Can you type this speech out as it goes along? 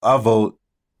I vote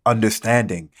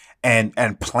understanding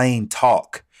and plain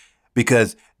talk,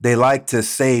 because they like to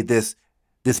say this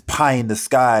pie in the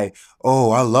sky.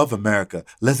 Oh, I love America.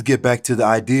 Let's get back to the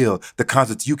ideal. The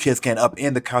Constitution. You kids can't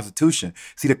upend the Constitution.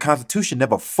 See, the Constitution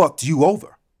never fucked you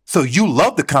over. So you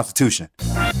love the Constitution.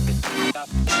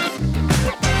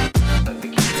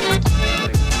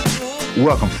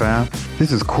 Welcome, fam.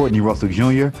 This is Courtney Russell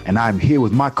Jr., and I'm here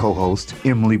with my co-host,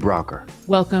 Emily Browker.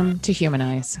 Welcome to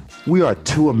Humanize. We are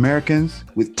two Americans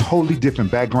with totally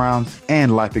different backgrounds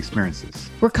and life experiences.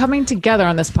 We're coming together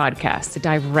on this podcast to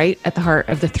dive right at the heart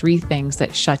of the three things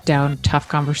that shut down tough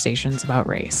conversations about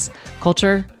race: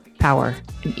 culture, power,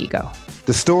 and ego.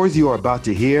 The stories you are about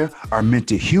to hear are meant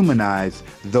to humanize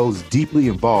those deeply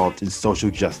involved in social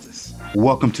justice.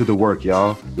 Welcome to the work,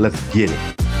 y'all. Let's get it.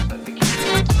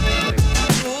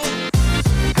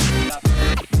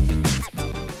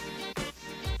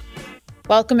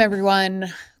 Welcome,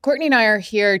 everyone. Courtney and I are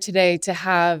here today to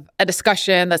have a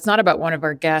discussion that's not about one of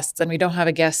our guests, and we don't have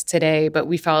a guest today, but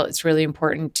we felt it's really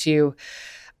important to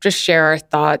just share our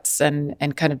thoughts and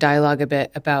kind of dialogue a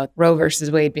bit about Roe versus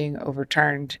Wade being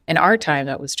overturned in our time.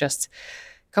 That was just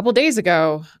a couple days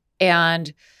ago.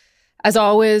 And as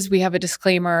always, we have a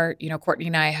disclaimer. You know, Courtney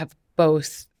and I have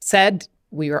both said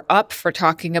we are up for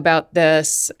talking about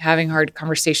this, having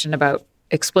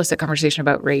explicit conversation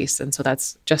about race. And so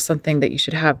that's just something that you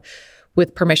should have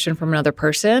with permission from another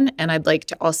person. And I'd like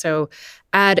to also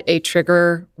add a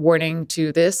trigger warning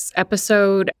to this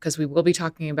episode, because we will be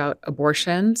talking about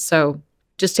abortion. So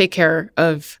just take care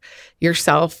of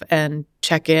yourself and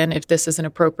check in if this is an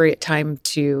appropriate time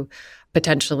to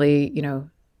potentially,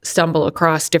 stumble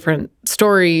across different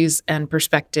stories and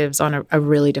perspectives on a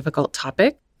really difficult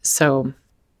topic. So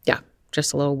yeah,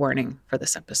 just a little warning for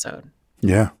this episode.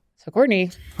 Yeah. So Courtney.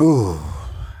 Ooh,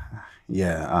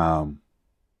 yeah.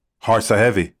 Hearts are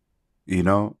heavy.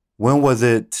 When was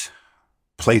it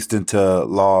placed into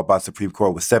law by Supreme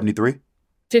Court? Was 73?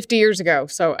 50 years ago.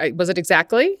 So was it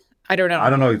exactly? I don't know.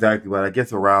 I don't know exactly, but I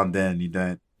guess around then you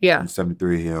did. Yeah.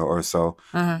 73 here or so.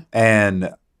 Uh-huh.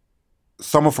 And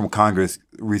someone from Congress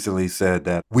recently said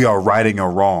that we are righting a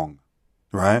wrong,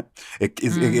 right?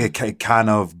 It kind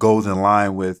of goes in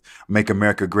line with Make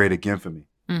America Great Again for me.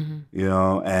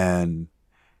 Mm-hmm. And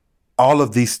all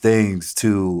of these things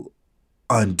to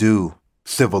undo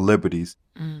civil liberties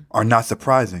are not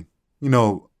surprising.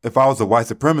 If I was a white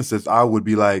supremacist, I would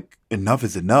be like, enough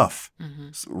is enough. Mm-hmm.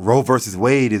 Roe versus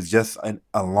Wade is just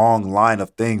a long line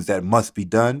of things that must be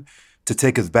done to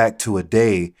take us back to a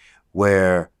day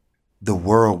where the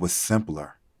world was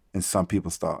simpler in some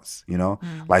people's thoughts,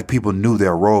 like people knew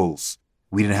their roles.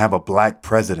 We didn't have a black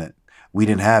president. We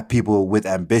didn't have people with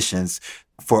ambitions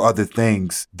for other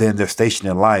things than their station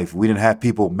in life. We didn't have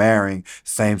people marrying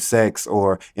same sex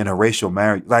or interracial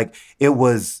marriage. Like it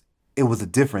was a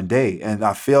different day. And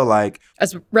I feel like,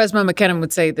 as Resmaa McKenna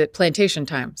would say, that plantation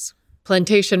times,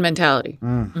 plantation mentality.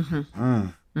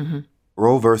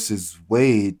 Roe versus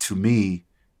Wade, to me,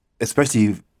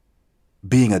 especially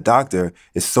being a doctor,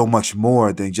 is so much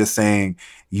more than just saying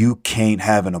you can't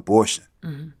have an abortion.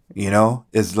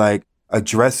 It's like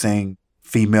addressing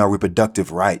female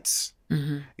reproductive rights.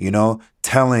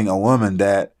 Telling a woman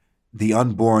that the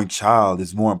unborn child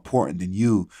is more important than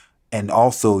you, and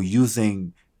also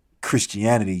using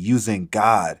Christianity, using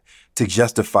God to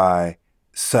justify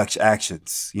such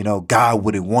actions. God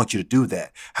wouldn't want you to do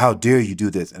that. How dare you do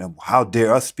this? And how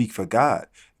dare us speak for God,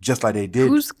 just like they did.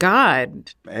 Who's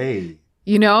God? Hey.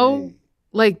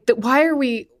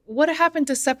 What happened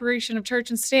to separation of church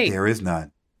and state? There is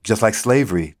none. Just like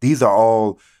slavery. These are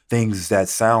all things that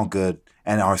sound good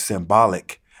and are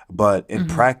symbolic, but in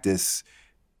practice,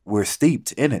 we're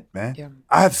steeped in it, man. Yeah.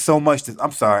 I have so much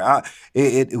I'm sorry.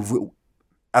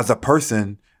 As a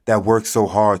person that works so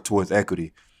hard towards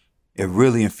equity, it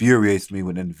really infuriates me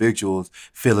when individuals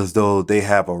feel as though they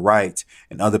have a right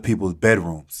in other people's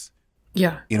bedrooms.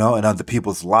 Yeah. In other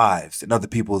people's lives, in other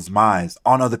people's minds,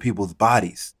 on other people's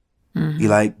bodies.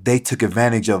 They took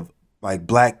advantage of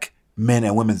black men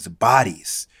and women's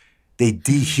bodies. They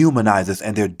dehumanize us,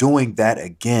 and they're doing that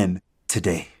again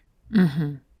today.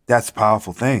 That's a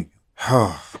powerful thing.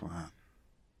 Oh, man.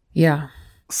 Yeah.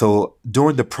 So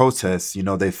during the protests,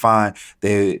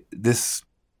 this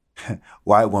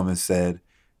white woman said,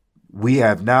 "We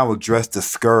have now addressed the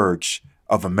scourge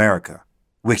of America,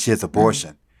 which is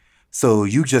abortion." So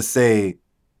you just say,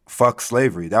 "Fuck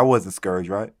slavery." That wasn't scourge,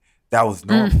 right? That was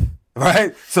normal,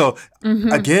 right? So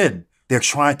again, they're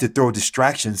trying to throw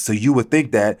distractions so you would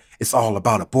think that it's all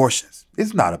about abortions.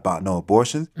 It's not about no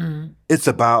abortions. It's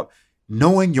about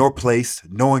knowing your place,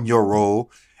 knowing your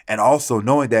role, and also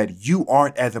knowing that you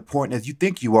aren't as important as you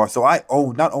think you are. So I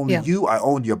own not only you, I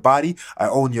own your body, I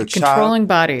own your child. Controlling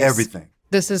bodies. Everything.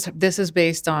 This is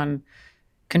based on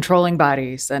controlling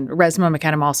bodies. And Resmaa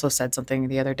McKenna also said something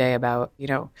the other day about,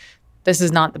 this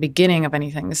is not the beginning of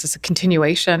anything. This is a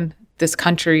continuation. This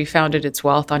country founded its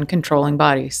wealth on controlling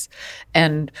bodies.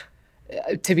 And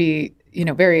to be,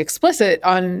 very explicit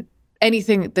on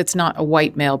anything that's not a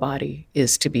white male body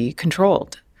is to be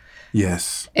controlled.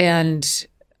 Yes. And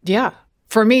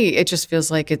for me, it just feels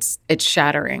like it's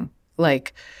shattering.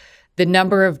 Like the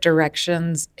number of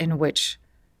directions in which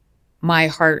my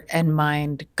heart and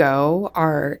mind go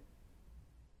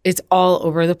it's all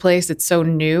over the place. It's so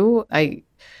new. I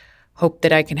hope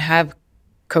that I can have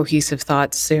cohesive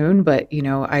thoughts soon, but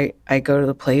I go to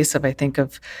the place I think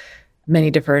of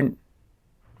many different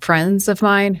friends of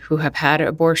mine who have had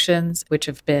abortions, which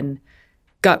have been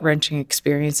gut-wrenching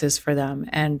experiences for them.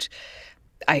 And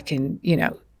I can,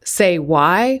 say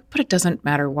why, but it doesn't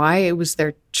matter why. It was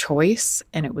their choice,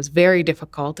 and it was very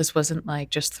difficult. This wasn't like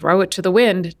just throw it to the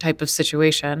wind type of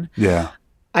situation. Yeah.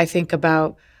 I think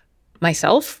about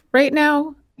myself right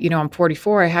now. I'm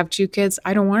 44. I have 2 kids.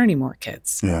 I don't want any more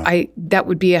kids. Yeah. That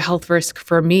would be a health risk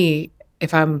for me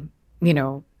if I'm,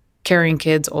 carrying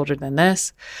kids older than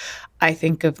this. I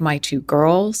think of my 2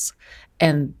 girls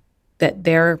and that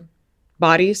their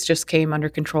bodies just came under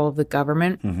control of the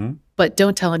government. Mm-hmm. But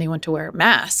don't tell anyone to wear a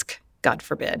mask, God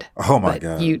forbid. Oh, my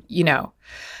God. You know.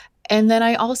 And then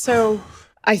I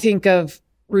think of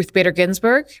Ruth Bader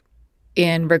Ginsburg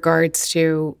in regards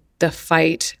to the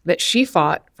fight that she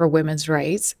fought for women's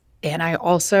rights. And I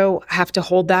also have to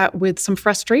hold that with some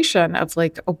frustration of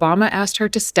Obama asked her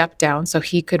to step down so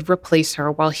he could replace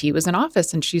her while he was in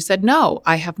office. And she said, no,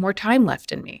 I have more time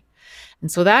left in me.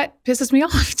 And so that pisses me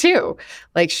off too.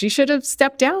 She should have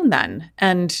stepped down then.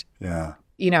 And,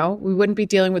 we wouldn't be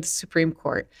dealing with the Supreme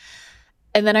Court.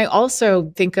 And then I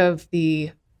also think of the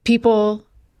people,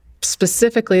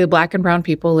 specifically the Black and brown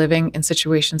people living in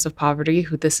situations of poverty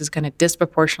who this is going to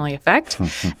disproportionately affect.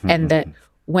 And that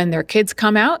when their kids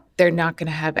come out, they're not going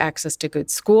to have access to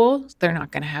good school. They're not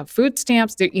going to have food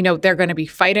stamps. They're going to be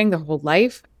fighting their whole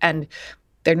life. And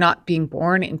they're not being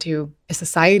born into a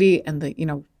society. And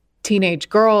the, teenage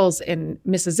girls in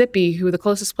Mississippi who the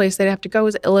closest place they'd have to go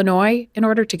is Illinois in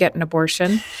order to get an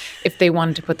abortion if they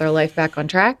wanted to put their life back on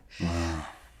track. Wow.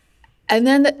 And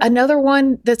then another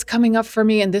one that's coming up for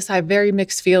me, and I have very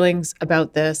mixed feelings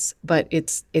about this, but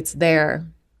it's there,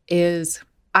 is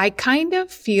I kind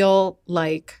of feel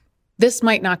like this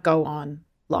might not go on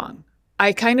long.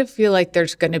 I kind of feel like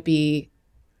there's going to be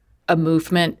a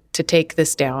movement to take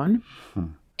this down.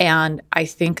 And I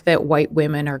think that white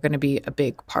women are going to be a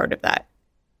big part of that.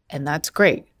 And that's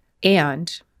great.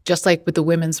 And just like with the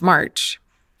Women's March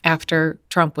after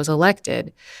Trump was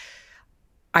elected,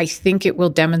 I think it will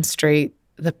demonstrate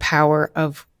the power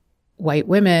of white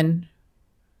women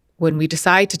when we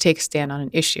decide to take a stand on an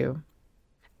issue.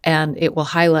 And it will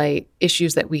highlight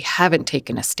issues that we haven't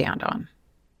taken a stand on.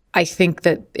 I think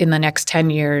that in the next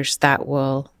 10 years, that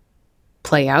will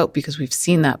play out because we've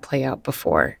seen that play out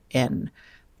before in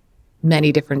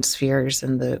many different spheres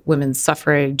in the women's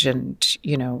suffrage and,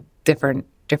 different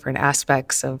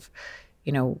aspects of,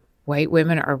 white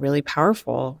women are really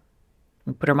powerful.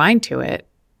 We put our mind to it.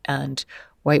 And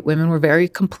white women were very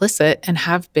complicit and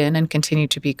have been and continue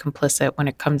to be complicit when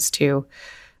it comes to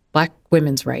Black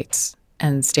women's rights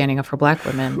and standing up for Black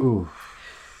women. Ooh.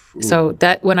 So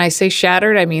that when I say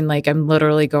shattered, I mean I'm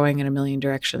literally going in a million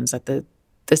directions at the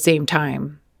same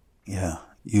time. Yeah.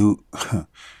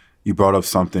 You brought up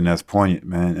something that's poignant,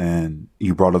 man, and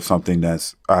you brought up something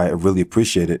I really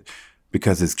appreciate it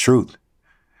because it's truth.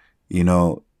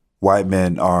 White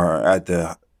men are at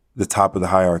the top of the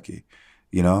hierarchy,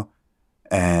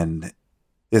 and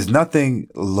there's nothing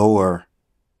lower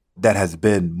that has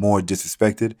been more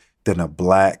disrespected than a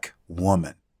Black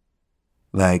woman.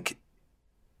 And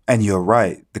you're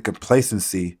right, the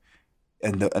complacency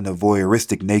and the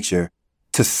voyeuristic nature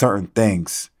to certain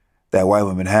things that white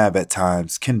women have at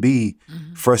times can be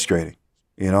frustrating,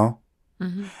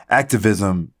 Mm-hmm.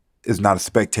 Activism is not a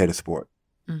spectator sport.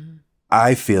 Mm-hmm.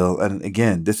 I feel, and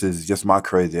again, this is just my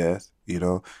crazy ass,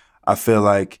 I feel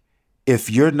like if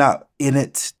you're not in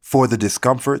it for the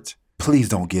discomfort, please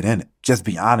don't get in it. Just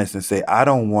be honest and say, I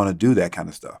don't want to do that kind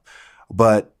of stuff.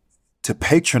 But to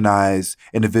patronize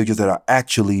individuals that are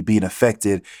actually being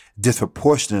affected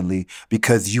disproportionately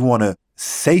because you want to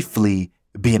safely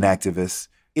be an activist,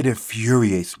 it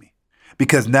infuriates me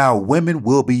because now women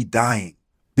will be dying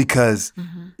because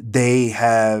they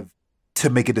have to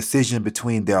make a decision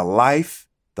between their life,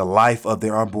 the life of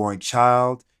their unborn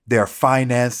child, their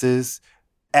finances,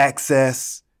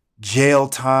 access jail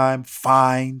time,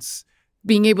 fines.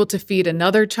 Being able to feed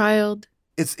another child.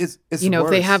 It's if they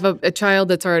worse. have a child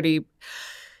that's already,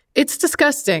 it's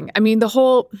disgusting. I mean,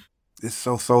 It's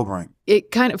so sobering.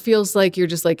 It kind of feels like you're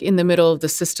just like in the middle of the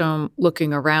system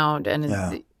looking around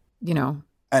and,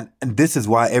 And this is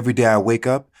why every day I wake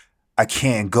up, I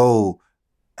can't go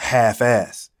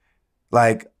half-ass.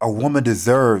 Like, a woman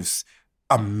deserves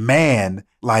a man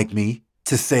like me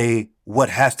to say what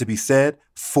has to be said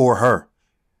for her,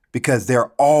 because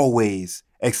they're always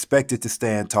expected to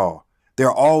stand tall.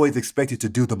 They're always expected to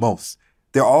do the most.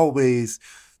 They're always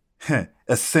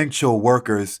essential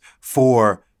workers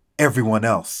for everyone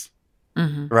else,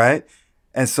 right?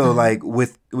 And so, like,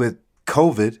 with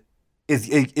COVID,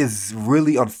 it is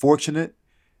really unfortunate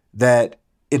that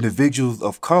individuals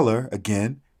of color,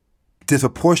 again,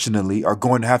 disproportionately are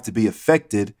going to have to be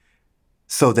affected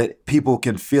so that people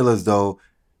can feel as though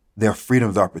their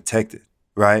freedoms are protected,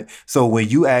 right? So when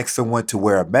you ask someone to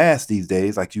wear a mask these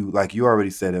days, like you already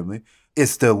said, Emily,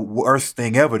 it's the worst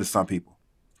thing ever to some people.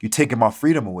 You're taking my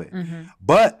freedom away.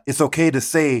 But it's okay to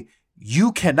say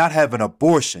you cannot have an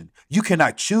abortion. You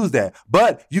cannot choose that,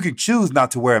 but you can choose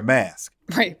not to wear a mask.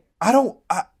 Right.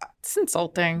 It's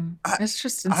insulting. It's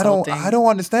just insulting. I don't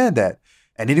understand that.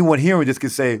 And anyone hearing this can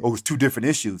say, oh, it's two different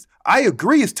issues. I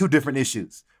agree it's two different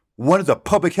issues. One is a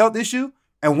public health issue,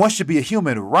 and one should be a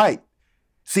human right.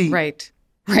 See, Right.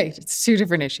 It's two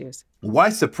different issues.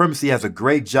 White supremacy has a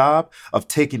great job of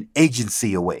taking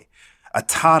agency away,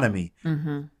 autonomy.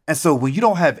 And so when you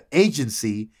don't have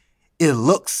agency, it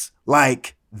looks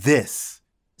like this.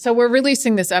 So we're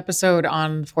releasing this episode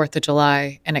on 4th of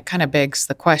July, and it kind of begs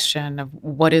the question of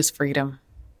what is freedom?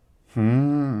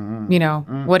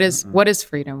 What is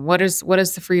freedom? What is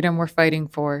the freedom we're fighting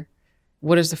for?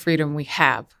 What is the freedom we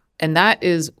have? And that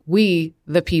is we,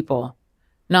 the people,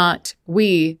 not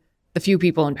we, the few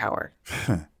people in power.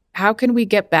 How can we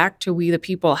get back to we, the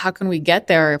people? How can we get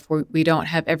there if we don't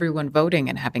have everyone voting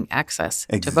and having access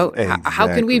to vote? How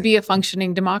can we be a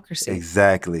functioning democracy?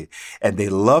 Exactly. And they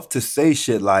love to say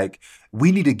shit like,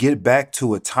 we need to get back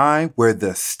to a time where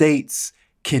the states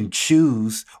can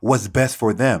choose what's best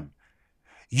for them.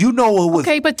 You know what was...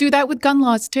 Okay, but do that with gun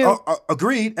laws too.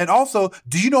 Agreed. And also,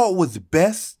 do you know what was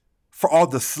best for all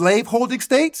the slave-holding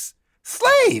states?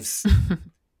 Slaves.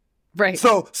 Right.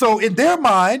 So in their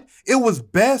mind, it was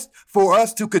best for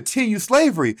us to continue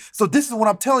slavery. So this is what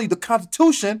I'm telling you. The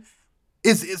Constitution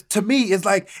is to me, is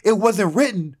like, it wasn't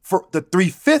written for the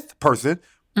 3/5 person.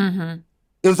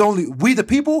 It was only, we the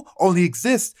people only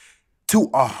exist to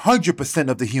 100%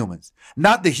 of the humans,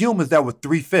 not the humans that were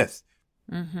 3/5.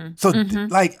 So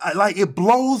like it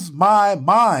blows my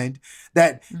mind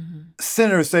that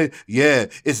senators say, yeah,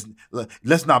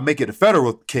 let's not make it a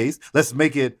federal case. Let's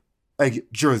make it a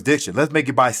jurisdiction. Let's make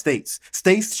it by states.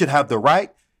 States should have the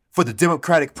right for the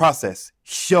democratic process.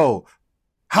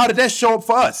 How did that show up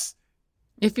for us?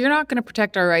 If you're not going to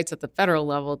protect our rights at the federal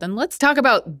level, then let's talk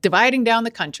about dividing down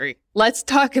the country. Let's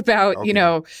talk about,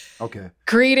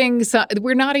 creating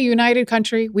we're not a united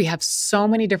country. We have so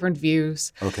many different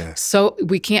views. Okay. So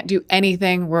we can't do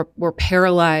anything. We're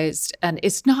paralyzed and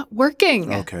it's not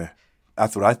working. Okay.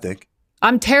 That's what I think.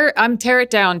 I'm tear it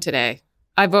down today.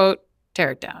 I vote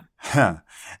tear it down. I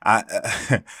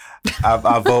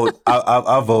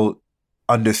vote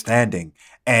understanding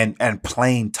and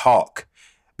plain talk,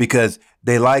 because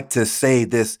they like to say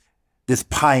this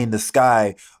pie in the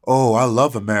sky. Oh, I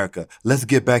love America. Let's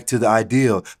get back to the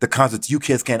ideal. The Constitution. You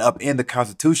kids can't upend the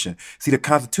Constitution. See, the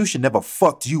Constitution never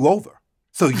fucked you over.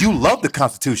 So you love the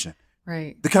Constitution.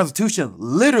 Right. The Constitution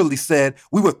literally said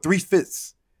we were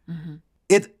 3/5.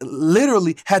 It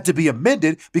literally had to be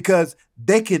amended because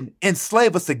they can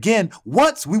enslave us again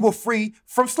once we were free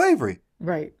from slavery.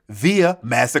 Right. Via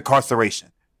mass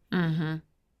incarceration.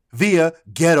 Via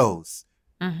ghettos.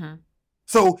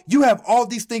 So you have all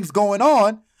these things going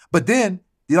on, but then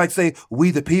they like say,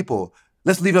 we the people,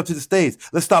 let's leave it up to the states.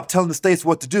 Let's stop telling the states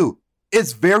what to do.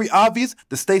 It's very obvious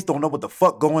the states don't know what the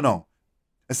fuck going on.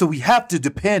 And so we have to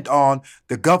depend on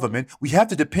the government. We have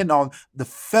to depend on a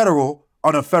federal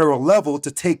level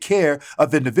to take care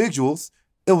of individuals.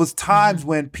 It was times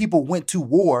when people went to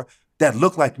war that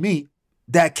looked like me,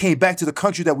 that came back to the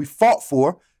country that we fought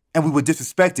for, and we were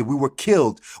disrespected. We were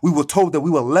killed. We were told that we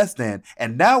were less than.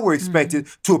 And now we're expected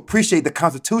to appreciate the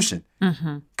Constitution.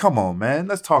 Come on, man.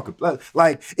 Let's talk.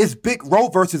 Like, it's big. Roe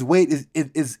versus Wade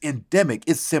is endemic.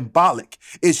 It's symbolic.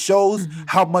 It shows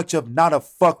how much of not a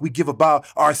fuck we give about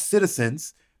our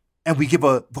citizens, and we give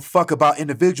a fuck about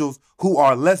individuals who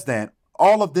are less than.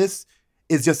 All of this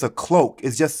is just a cloak.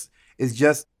 It's just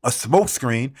a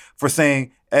smokescreen for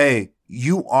saying, hey,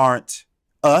 you aren't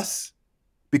us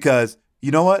because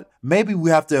you know what? Maybe we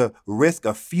have to risk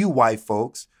a few white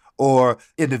folks or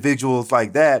individuals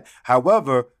like that.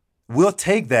 However, we'll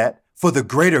take that for the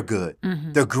greater good.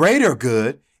 Mm-hmm. The greater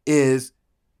good is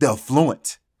the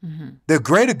affluent. Mm-hmm. The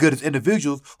greater good is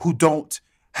individuals who don't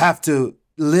have to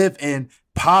live in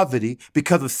poverty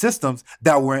because of systems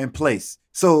that were in place.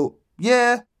 So,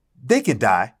 yeah, they can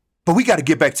die. But we got to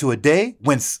get back to a day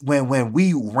when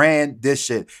we ran this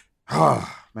shit. Oh,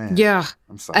 man. Yeah.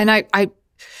 I'm sorry. And I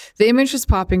the image that's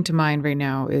popping to mind right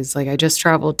now is like I just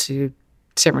traveled to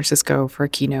San Francisco for a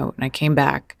keynote and I came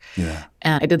back. Yeah.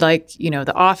 And I did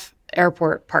the off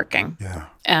airport parking. Yeah.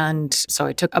 And so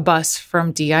I took a bus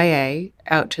from DIA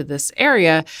out to this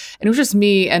area, and it was just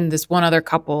me and this one other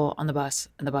couple on the bus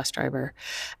and the bus driver.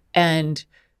 And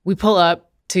we pull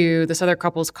up to this other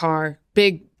couple's car,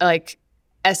 big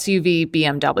SUV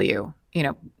BMW,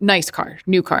 nice car,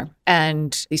 new car.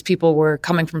 And these people were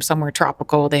coming from somewhere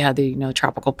tropical. They had the,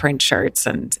 tropical print shirts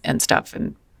and stuff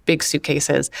and big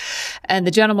suitcases. And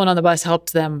the gentleman on the bus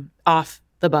helped them off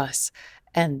the bus,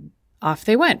 and off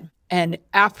they went. And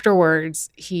afterwards,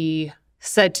 he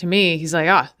said to me, he's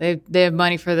like, they have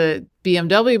money for the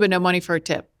BMW, but no money for a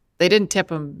tip. They didn't tip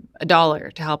him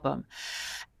 $1 to help him.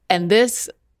 And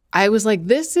I was like,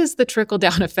 this is the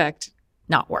trickle-down effect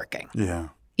not working. Yeah.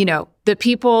 The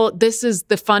people, this is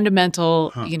the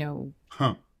fundamental,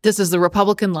 this is the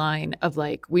Republican line of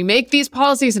we make these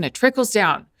policies and it trickles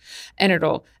down and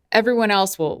everyone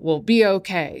else will be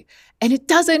okay. And it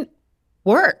doesn't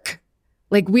work.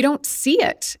 We don't see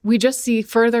it. We just see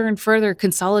further and further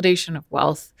consolidation of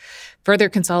wealth, further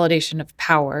consolidation of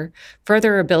power,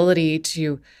 further ability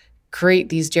to create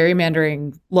these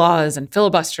gerrymandering laws and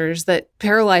filibusters that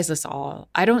paralyze us all.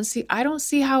 I don't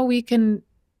see how we can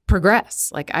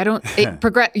progress.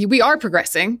 We are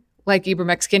progressing. Like Ibram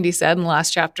X. Kendi said in the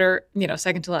last chapter,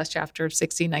 second to last chapter of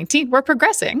 1619, we're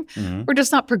progressing. Mm-hmm. We're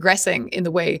just not progressing in the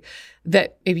way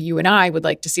that maybe you and I would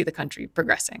like to see the country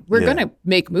progressing. We're going to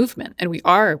make movement, and we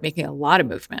are making a lot of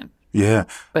movement. Yeah.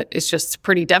 But it's just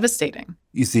pretty devastating.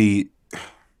 You see,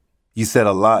 you said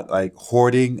a lot,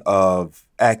 hoarding of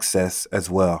access as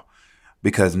well,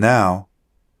 because now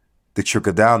the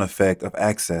trickle-down effect of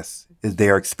access is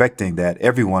they are expecting that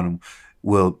everyone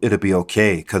it'll be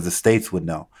okay because the states would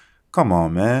know. Come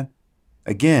on, man.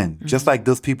 Again, just like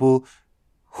those people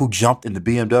who jumped in the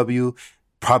BMW,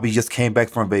 probably just came back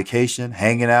from vacation,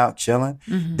 hanging out, chilling.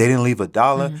 Mm-hmm. They didn't leave $1.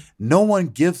 Mm-hmm. No one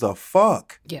gives a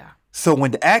fuck. Yeah. So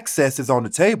when the access is on the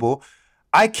table,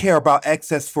 I care about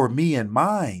access for me and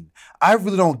mine. I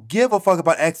really don't give a fuck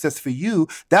about access for you.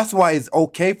 That's why it's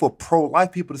okay for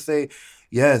pro-life people to say,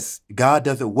 yes, God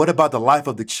does it. What about the life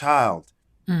of the child?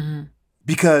 Mm-hmm.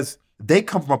 Because they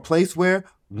come from a place where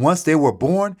once they were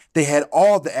born, they had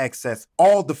all the access,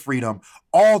 all the freedom,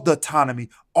 all the autonomy,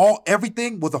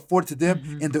 everything was afforded to them.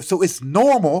 Mm-hmm. And so it's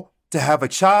normal to have a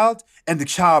child and the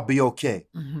child be okay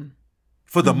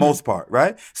for the most part,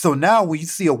 right? So now when you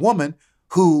see a woman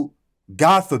who,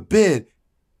 God forbid,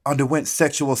 underwent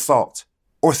sexual assault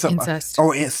or some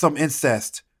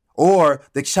incest, or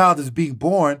the child is being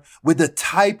born with the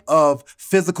type of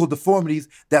physical deformities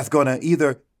that's going to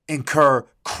either incur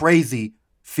crazy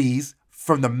fees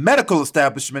from the medical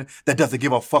establishment that doesn't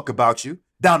give a fuck about you,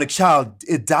 down the child,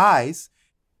 it dies.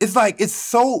 Why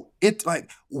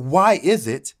is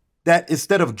it that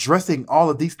instead of addressing all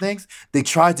of these things, they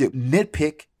try to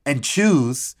nitpick and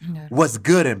choose what's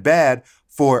good and bad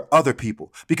for other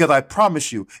people? Because I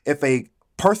promise you, if a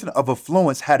person of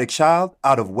affluence had a child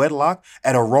out of wedlock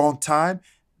at a wrong time,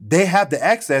 they have the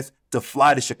access to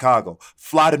fly to Chicago,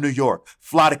 fly to New York,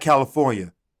 fly to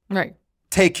California. Right.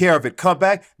 Take care of it. Come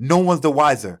back. No one's the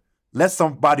wiser. Let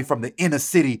somebody from the inner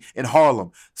city in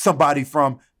Harlem, somebody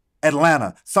from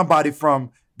Atlanta, somebody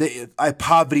from the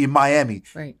poverty in Miami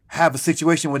have a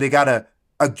situation where they got to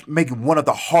make one of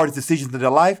the hardest decisions of their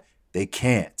life. They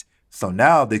can't. So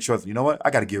now they trust, you know what? I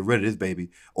got to get rid of this baby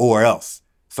or else.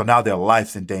 So now their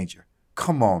life's in danger.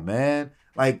 Come on, man.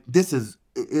 This is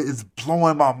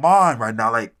blowing my mind right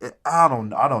now. I don't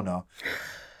know.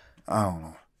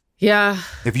 Yeah.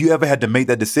 If you ever had to make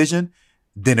that decision,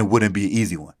 then it wouldn't be an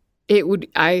easy one. It would.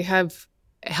 I have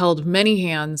held many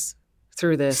hands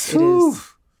through this. It is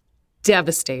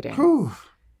devastating.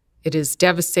 It is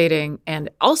devastating. And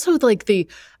also the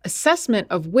assessment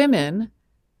of women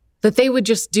that they would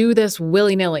just do this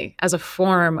willy-nilly as a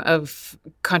form of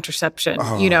contraception.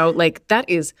 That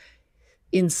is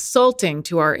insulting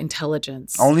to our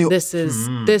intelligence. This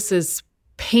is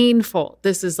painful.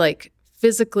 This is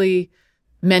physically,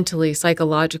 mentally,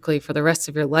 psychologically for the rest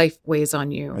of your life weighs on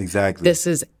you. Exactly. This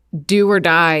is do or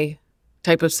die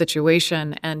type of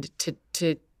situation. And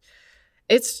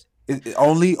it's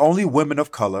Only women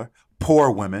of color,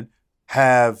 poor women,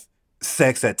 have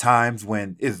sex at times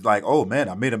when it's like, oh man,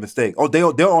 I made a mistake. Oh,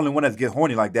 they're the only one that get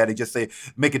horny like that. They just say,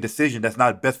 make a decision that's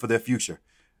not best for their future,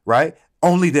 right?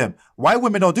 Only them. White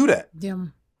women don't do that. Yeah.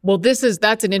 Well,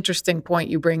 that's an interesting point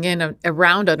you bring in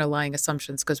around underlying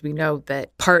assumptions, because we know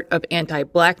that part of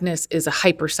anti-Blackness is a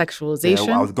hypersexualization.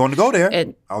 Yeah, well, I was going to go there.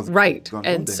 And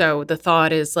so the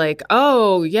thought is like,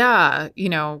 oh, yeah,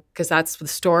 because that's the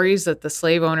stories that the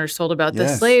slave owners told about the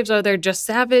slaves. Oh, they're just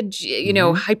savage,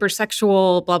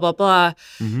 hypersexual, blah, blah, blah.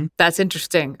 Mm-hmm. That's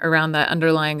interesting around that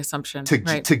underlying assumption.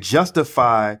 To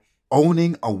justify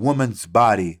owning a woman's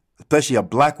body, especially a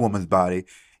Black woman's body,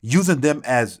 using them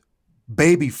as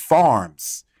baby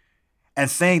farms, and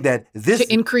saying that this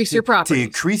to increase your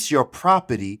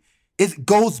property, it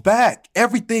goes back.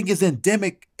 Everything is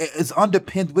endemic, is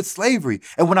underpinned with slavery.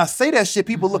 And when I say that shit,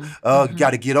 people look, you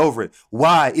got to get over it.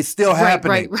 Why? It's still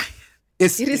happening. Right.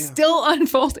 It is still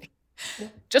unfolding.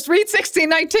 Just read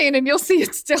 1619 and you'll see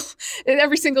it's still in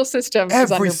every single system.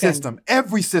 Every system.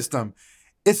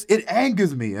 It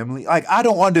angers me, Emily. Like, I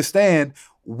don't understand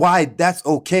why that's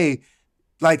okay.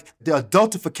 Like the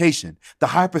adultification, the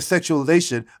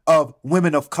hypersexualization of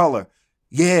women of color.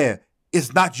 Yeah,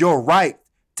 it's not your right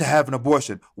to have an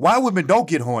abortion. Why women don't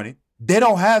get horny? They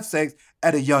don't have sex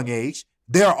at a young age.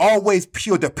 They're always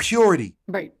pure, the purity.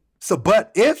 Right. So,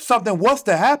 but if something was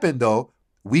to happen though,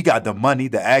 we got the money,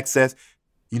 the access.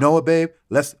 You know what, babe?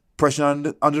 Let's brush it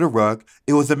under the rug.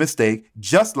 It was a mistake.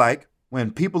 Just like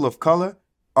when people of color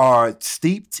are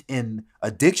steeped in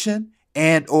addiction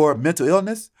and or mental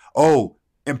illness,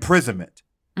 imprisonment.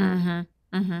 Mm-hmm.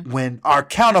 Mm-hmm. When our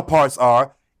counterparts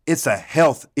it's a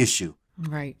health issue.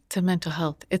 Right. It's a mental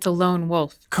health. It's a lone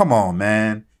wolf. Come on,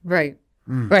 man. Right.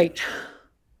 Right.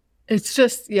 It's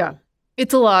just,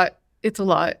 it's a lot. It's a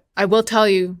lot. I will tell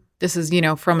you, this is,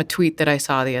 from a tweet that I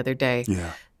saw the other day,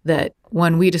 that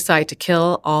when we decide to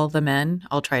kill all the men,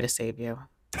 I'll try to save you.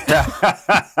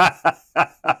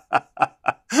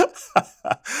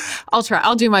 I'll try.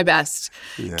 I'll do my best.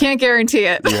 Yeah. Can't guarantee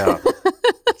it. Yeah.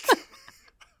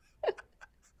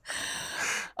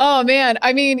 Oh, man.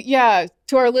 I mean,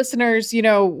 to our listeners,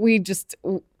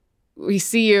 we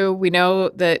see you. We know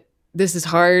that this is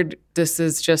hard. This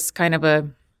is just kind of a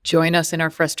join us in our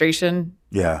frustration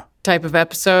type of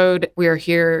episode. We are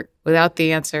here without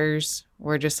the answers.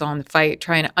 We're just on the fight,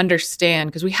 trying to understand,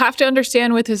 because we have to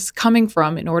understand where this is coming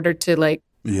from in order to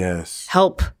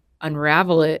help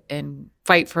unravel it and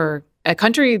fight for a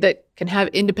country that can have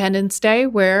Independence Day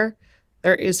where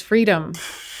there is freedom.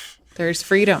 There's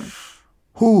freedom.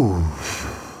 Ooh.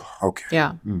 Okay.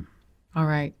 Yeah. All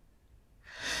right.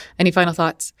 Any final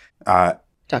thoughts?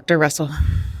 Dr. Russell.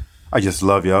 I just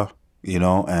love y'all,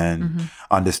 and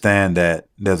understand that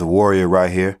there's a warrior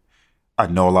right here. I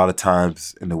know a lot of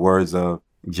times, in the words of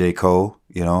J. Cole,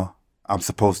 I'm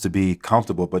supposed to be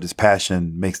comfortable, but his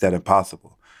passion makes that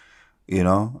impossible.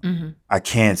 I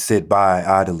can't sit by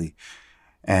idly.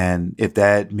 And if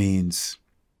that means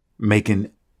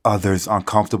making others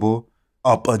uncomfortable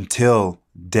up until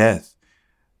death,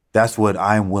 that's what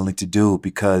I'm willing to do,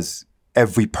 because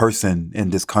every person in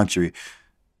this country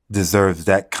deserves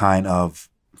that kind of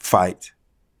fight.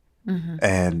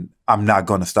 And I'm not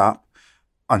going to stop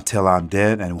until I'm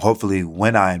dead. And hopefully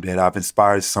when I am dead, I've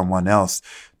inspired someone else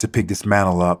to pick this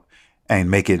mantle up and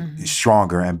make it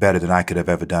stronger and better than I could have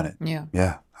ever done it.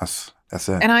 Yeah, that's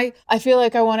it. And I feel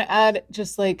like I want to add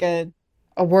just like a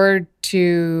word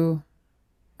to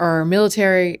our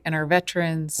military and our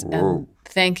veterans and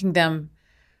thanking them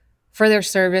for their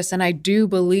service. And I do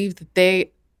believe that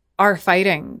they are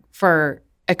fighting for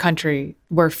a country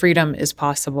where freedom is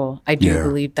possible. I do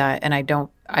believe that. And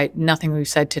nothing we've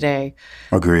said today.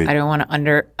 Agreed. I don't want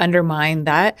to undermine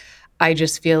that. I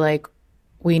just feel like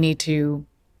we need to,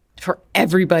 for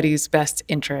everybody's best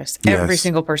interest, every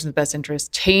single person's best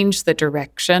interest, change the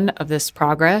direction of this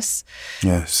progress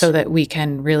so that we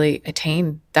can really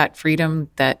attain that freedom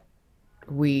that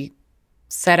we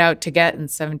set out to get in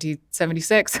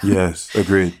 1776. Yes,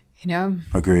 agreed.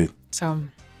 Agreed. So,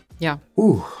 yeah.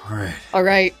 Ooh, all right. All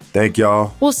right. Thank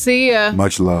y'all. We'll see ya.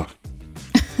 Much love.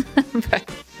 Bye.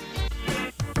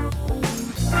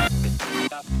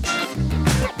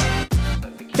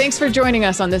 Thanks for joining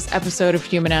us on this episode of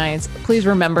Humanize. Please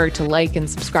remember to like and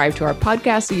subscribe to our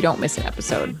podcast so you don't miss an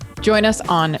episode. Join us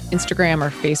on Instagram or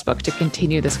Facebook to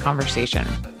continue this conversation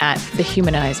at the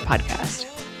Humanize Podcast.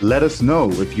 Let us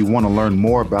know if you want to learn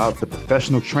more about the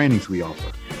professional trainings we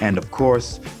offer. And of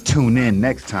course, tune in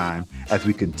next time as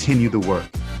we continue the work.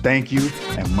 Thank you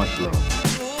and much love.